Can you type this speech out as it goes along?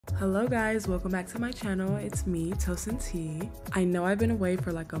Hello guys, welcome back to my channel. It's me, Tosin T. I know I've been away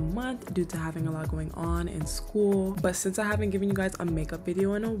for like a month due to having a lot going on in school, but since I haven't given you guys a makeup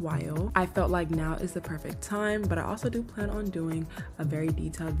video in a while, I felt like now is the perfect time. But I also do plan on doing a very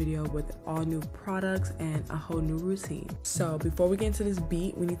detailed video with all new products and a whole new routine. So before we get into this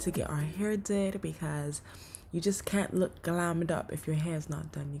beat, we need to get our hair did because you just can't look glammed up if your hair is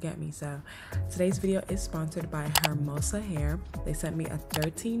not done, you get me? So today's video is sponsored by Hermosa Hair. They sent me a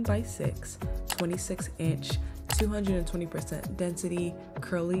 13x6, 26-inch, 220% density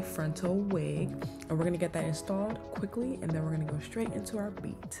curly frontal wig, and we're gonna get that installed quickly, and then we're gonna go straight into our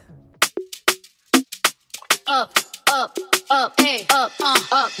beat. Up, hey, up,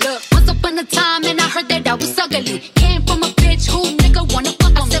 look. Once upon a time, and I heard that I was ugly. Came from a bitch who nigga wanna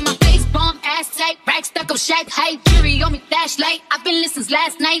fuck on. Said my face bomb, ass tight, rack stuck up, shack height, fury on me, flashlight. I've been listening since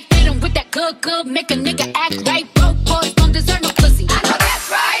last night. Hit him with that good, make a nigga act right. Broke boys don't deserve no pussy. I know that's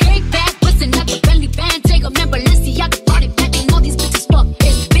right. Big bag, listen at the belly band. Take a member, Balenciaga, party back, and all these bitches fuck.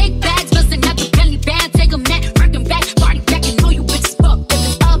 It's big bags, listen at the belly band. Take a man, working back, party back, and all you bitches fuck. If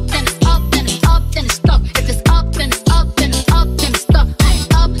it's up, then it's up, then it's up, then it's stuck. If it's up, then it's up, then it's up, then it's stuck.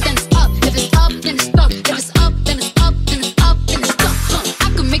 Up, then it's up. If it's up, then it's stuck. If it's up, then it's up, then it's up, then it's stuck. I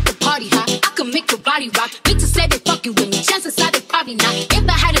can make the party hot. I can make your body rock. Bitches say they fucking with me. Chances are they probably not. If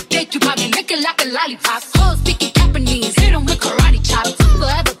I had a dick, you probably lick it like a lollipop. Hoes speaking Japanese, hit 'em with karate chops.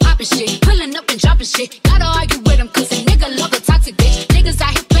 Forever popping shit, pulling up and dropping shit. Gotta argue with 'em 'cause a nigga love a toxic bitch. Niggas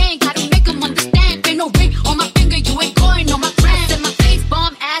out here playing, gotta make 'em understand. Ain't no ring on my finger, you ain't going on my friends. And my face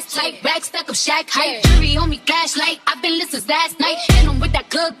bomb, ass tight, rack stuck up, shack height, fury on me, flashlight. I've been listening last night. Hit 'em with that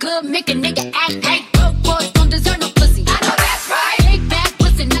good, make a nigga act right. Broke boys don't deserve no pussy. I know that's right. Big bag,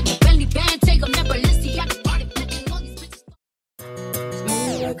 listen at the belly band. Take 'em never listen, I can party back and all these bitches.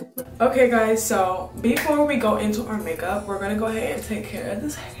 Okay guys, so before we go into our makeup, we're gonna go ahead and take care of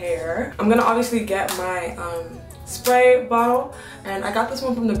this hair. I'm gonna obviously get my spray bottle, and I got this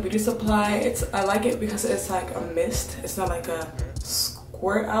one from the beauty supply. I like it because it's like a mist. It's not like a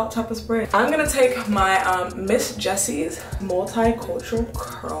squirt out type of spray. I'm gonna take my Miss Jessie's multicultural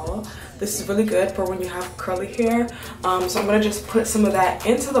curl. This is really good for when you have curly hair. So I'm gonna just put some of that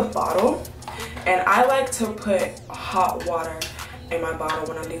into the bottle, and I like to put hot water in my bottle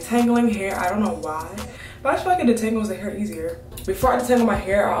when I'm detangling hair. I don't know why, but I just feel like it detangles the hair easier. Before I detangle my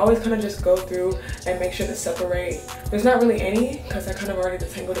hair, I always kind of just go through and make sure to separate. There's not really any because I kind of already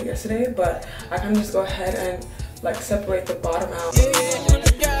detangled it yesterday, but I kind of just go ahead and like separate the bottom out.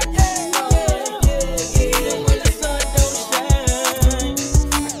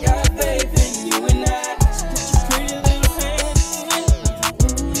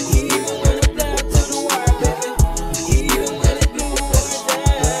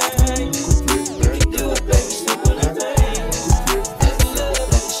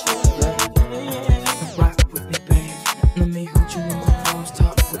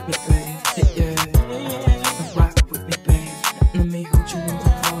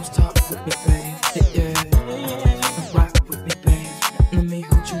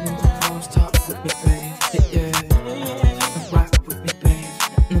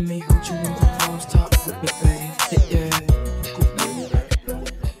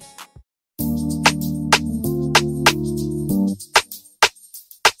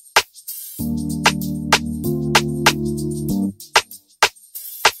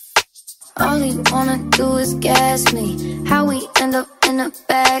 All he wanna do is gas me. How we end up in the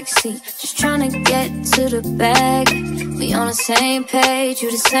backseat, just tryna get to the bag. We on the same page, you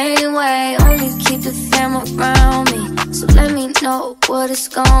the same way. Only keep the fam around me, so let me know what it's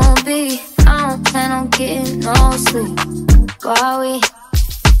gon' be. I don't plan on getting no sleep. While we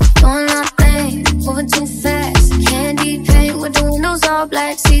doing our thing, moving too fast. Candy paint with the windows all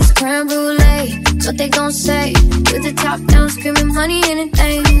black, seats creme brulee. What they gon' say? With the top down, screaming money,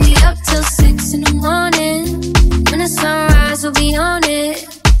 anything. We up till 6 in the morning. When the sunrise, we'll be on it.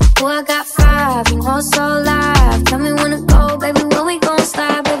 Oh, I got 5, and all so live. Tell me when to go, baby, when we gon'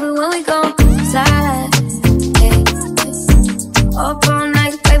 slide. Baby, when we gon' slide. Hey. Up all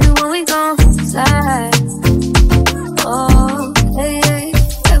night, baby, when we gon' slide. Oh, hey, hey.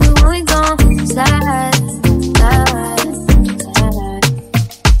 Baby, when we gon' slide.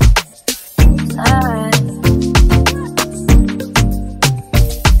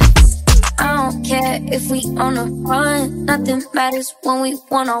 If we on a run, nothing matters when we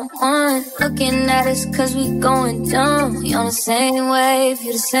one-on-one. Looking at us cause we going dumb. We on the same wave,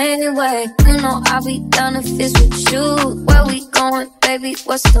 you the same way. You know I'll be down if it's with you. Where we going, baby,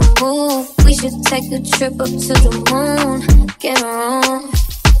 what's the move? We should take a trip up to the moon. Get a room,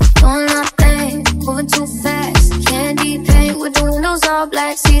 doing our thing, moving too fast. Candy paint with the windows all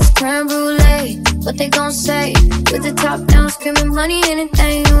black, seats creme brulee. What they gon' say? With the top down, screaming money,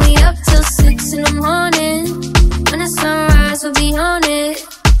 anything. We up till 6 in the morning. When the sunrise, we'll be on it.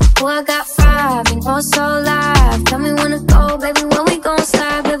 Oh, I got 5, you know it's so live. Tell me when to go, baby, when we gon'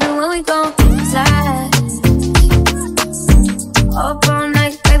 slide, baby, when we gon' slide. Up all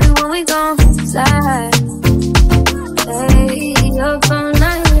night, baby, when we gon' slide. Hey, up all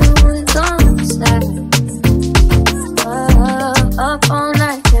night, baby, when we gon' slide. Up all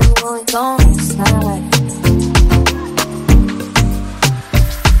night, baby, when we gon' slide.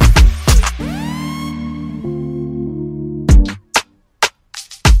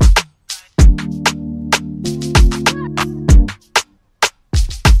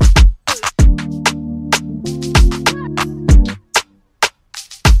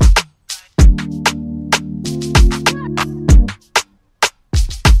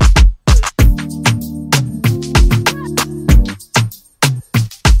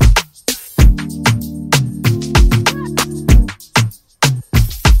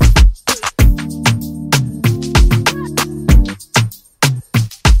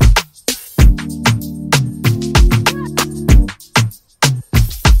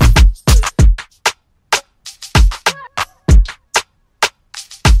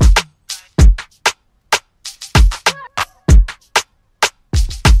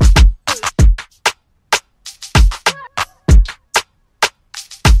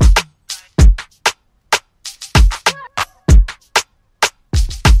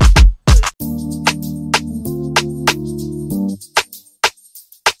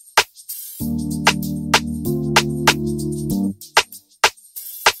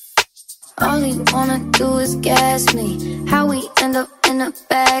 All he wanna do is gas me. How we end up in the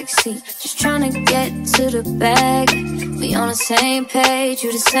backseat, just tryna get to the bag. We on the same page,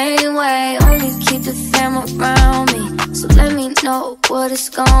 you the same way. Only keep the fam around me, so let me know what it's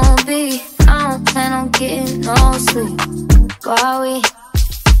gonna be. I don't plan on getting no sleep. Go out, we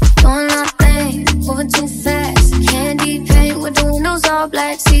doing nothing, moving too fast. Candy paint with the windows all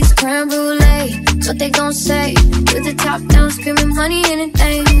black, seats creme brulee. What they gon' say? With the top down, screaming money,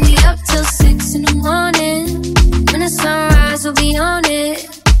 anything. We up till 6 in the morning. When the sunrise, we'll be on it.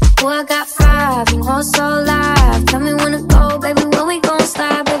 Oh, I got 5, you know it's so live. Tell me when to go, baby, when we gon'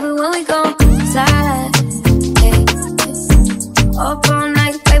 slide, baby, when we gon' slide. Hey. Up all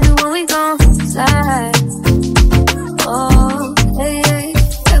night, baby, when we gon' slide. Oh, hey, hey,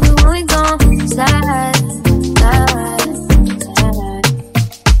 baby, when we gon' slide, slide, slide,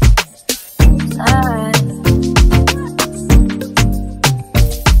 slide.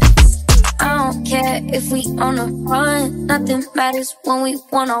 I don't care if we on a run, nothing matters when we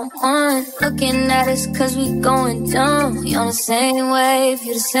one-on-one. Looking at us cause we going dumb. We on the same wave,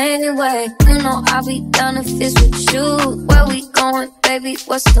 you the same way. You know I'll be down if it's with you. Where we going, baby,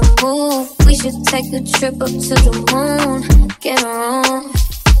 what's the move? We should take a trip up to the moon. Get a room,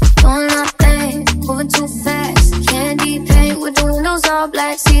 doing nothing, moving too fast. Candy paint with the windows all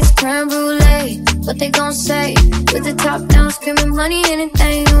black, seats creme brulee. What they gon' say? With the top down, screaming money,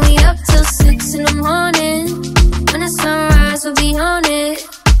 anything. We up till 6 in the morning. When the sunrise, we'll be on it.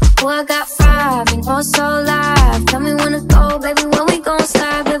 Oh, I got 5, you know it's so live. Tell me when to go, baby, when we gon'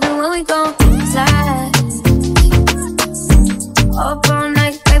 slide, baby, when we gon' slide. Up all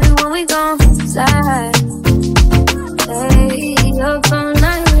night, baby, when we gon' slide. Hey, up all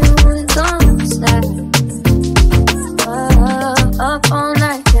night, baby, when we gon' slide. Up all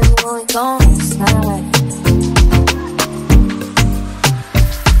night, baby, when we gon' slide.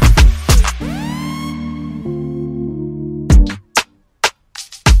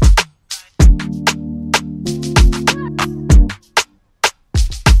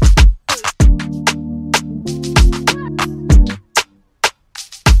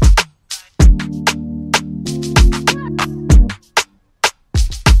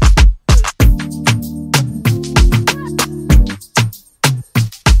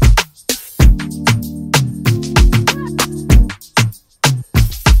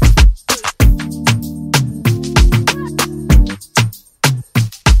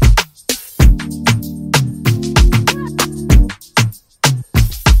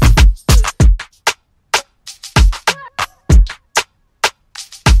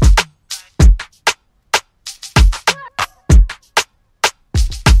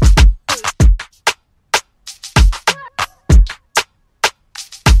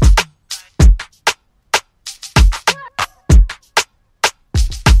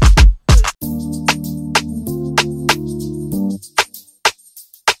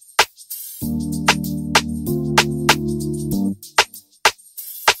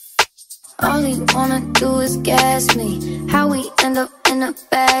 do is gas me. How we end up in the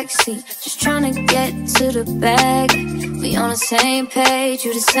backseat, just trying to get to the bag. We on the same page,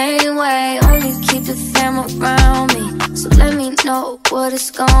 you the same way. Only keep the fam around me, so let me know what it's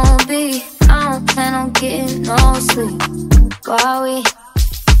gonna be. I don't plan on getting no sleep. While we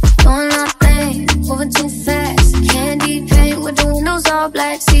doing our thing, moving too fast. Candy paint with the windows all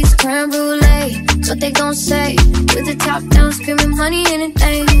black, seats creme brulee. What they gon' say? With the top down, screaming money,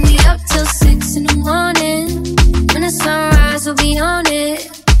 anything. We up till 6 in the morning. When the sunrise, we'll be on it.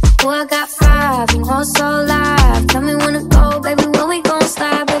 Oh, I got 5, and all so live. Tell me when to go, baby, when we gon'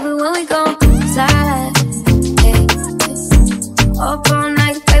 slide. Baby, when we gon' slide. Hey, up all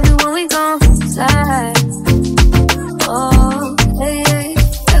night, baby, when we gon' slide. Oh, hey, hey,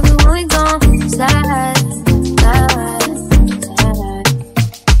 baby, when we gon' slide.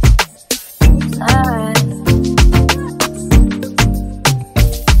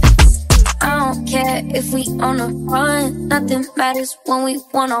 If we on a run, nothing matters when we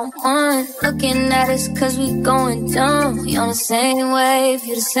one-on-one. Looking at us cause we going dumb. We on the same wave,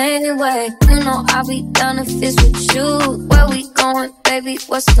 you the same way. You know I'll be down if it's with you. Where we going, baby,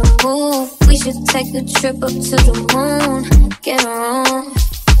 what's the move? We should take a trip up to the moon. Get a room,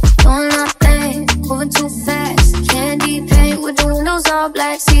 doing our thing, moving too fast. Candy paint with the windows all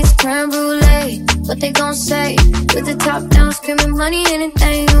black, seats creme brulee. What they gon' say? With the top down, screaming money,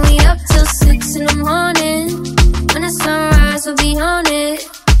 anything. We up till 6 in the morning. When the sunrise, we'll be on it.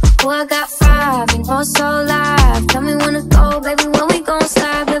 Oh, I got 5, and all so live. Tell me when to go, baby, when we gon'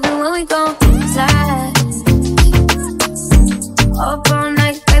 slide. Baby, when we gon' slide. Up all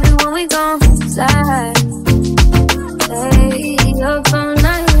night, baby, when we gon' slide. Hey, up all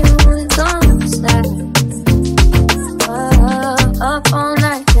night, baby, when we gon' slide. Up all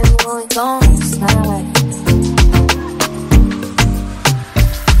night, baby, when we gon' slide.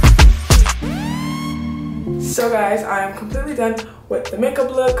 So guys, I am completely done with the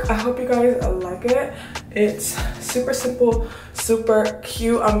makeup look. I hope you guys like it. It's super simple, super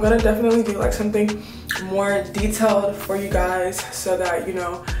cute. I'm gonna definitely do like something more detailed for you guys so that you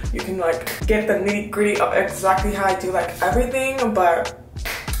know you can like get the nitty-gritty of exactly how I do like everything, but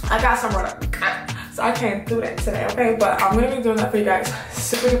I got some work, so I can't do that today, okay? But I'm gonna be doing that for you guys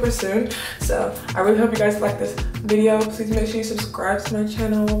super soon. So I really hope you guys like this video. Please make sure you subscribe to my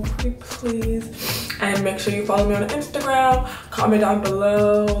channel, please. And make sure you follow me on Instagram. Comment down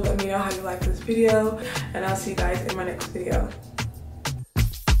below, let me know how you like this video, and I'll see you guys in my next video.